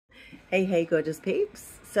Hey, gorgeous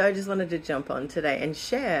peeps. So I just wanted to jump on today and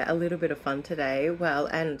share a little bit of fun today, well,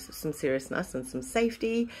 and some seriousness and some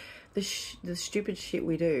safety, the stupid shit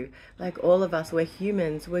we do. Like all of us, we're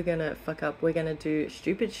humans, we're gonna fuck up, we're gonna do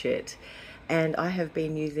stupid shit. And I have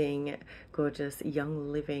been using gorgeous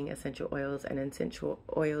Young Living essential oils and essential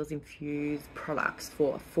oils infused products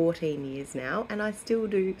for 14 years now, and I still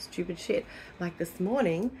do stupid shit. Like this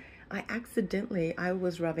morning, I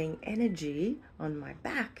was rubbing energy on my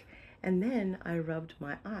back, and then I rubbed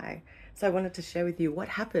my eye. So I wanted to share with you what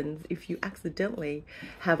happens if you accidentally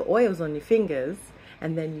have oils on your fingers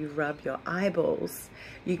and then you rub your eyeballs.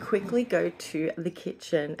 You quickly go to the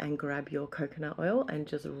kitchen and grab your coconut oil and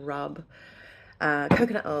just rub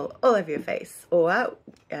coconut oil all over your face. Or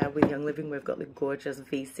with Young Living, we've got the gorgeous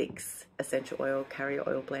V6 essential oil carrier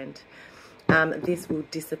oil blend. This will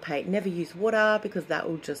dissipate. Never use water because that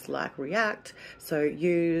will just like react. So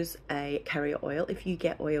use a carrier oil if you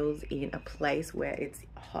get oils in a place where it's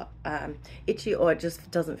hot, itchy, or it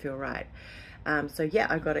just doesn't feel right. So yeah,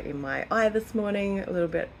 I got it in my eye this morning, a little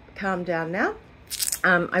bit calmed down now.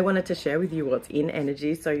 I wanted to share with you what's in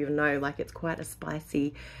energy, so you know, like, it's quite a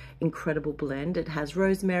spicy, incredible blend. It has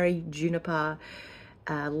rosemary, juniper,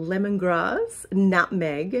 lemongrass,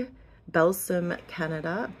 nutmeg, balsam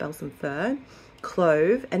Canada, balsam fir,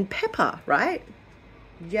 clove, and pepper, right?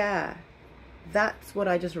 Yeah, that's what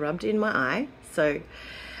I just rubbed in my eye. So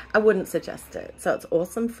I wouldn't suggest it. So it's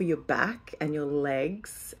awesome for your back and your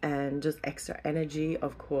legs and just extra energy,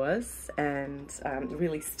 of course, and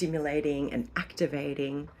really stimulating and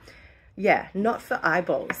activating. Yeah, not for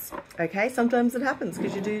eyeballs, okay? Sometimes it happens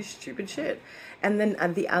because you do stupid shit. And then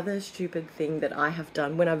the other stupid thing that I have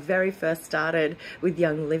done when I very first started with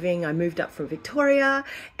Young Living, I moved up from Victoria,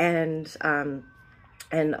 and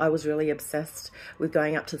I was really obsessed with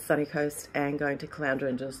going up to the sunny coast and going to Caloundra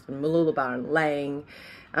and just Mooloolaba and laying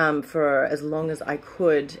for as long as I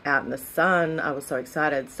could out in the sun. I was so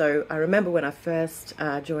excited. So I remember when I first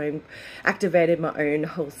activated my own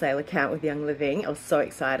wholesale account with Young Living, I was so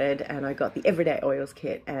excited, and I got the Everyday Oils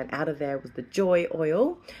kit, and out of there was the Joy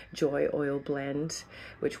Oil blend,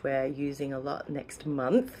 which we're using a lot next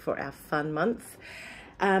month for our fun month.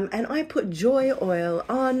 And I put Joy Oil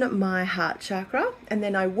on my heart chakra, and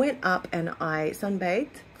then I went up and I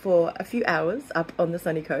sunbathed for a few hours up on the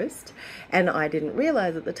sunny coast, and I didn't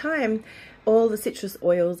realize at the time all the citrus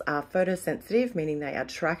oils are photosensitive, meaning they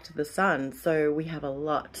attract the sun. So we have a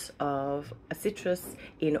lot of citrus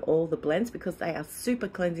in all the blends because they are super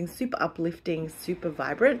cleansing, super uplifting, super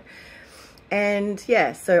vibrant. And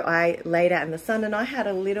yeah, so I laid out in the sun and I had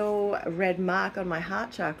a little red mark on my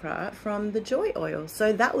heart chakra from the Joy Oil.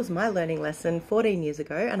 So that was my learning lesson 14 years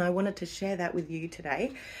ago, and I wanted to share that with you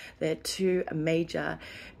today. They're two major,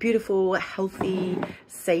 beautiful, healthy,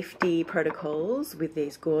 safety protocols with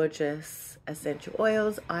these gorgeous essential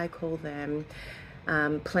oils. I call them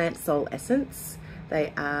plant soul essence.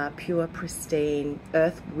 They are pure, pristine,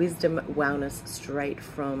 earth wisdom wellness straight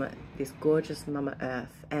from this gorgeous Mama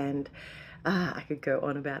Earth. And I could go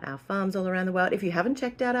on about our farms all around the world. If you haven't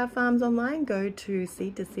checked out our farms online, go to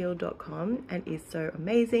seed2seal.com, and it's so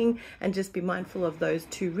amazing. And just be mindful of those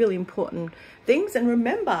two really important things. And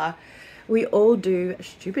remember, we all do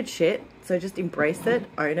stupid shit, so just embrace it,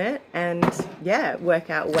 own it, and yeah, work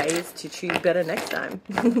out ways to choose better next time.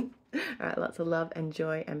 All right, lots of love and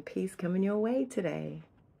joy and peace coming your way today.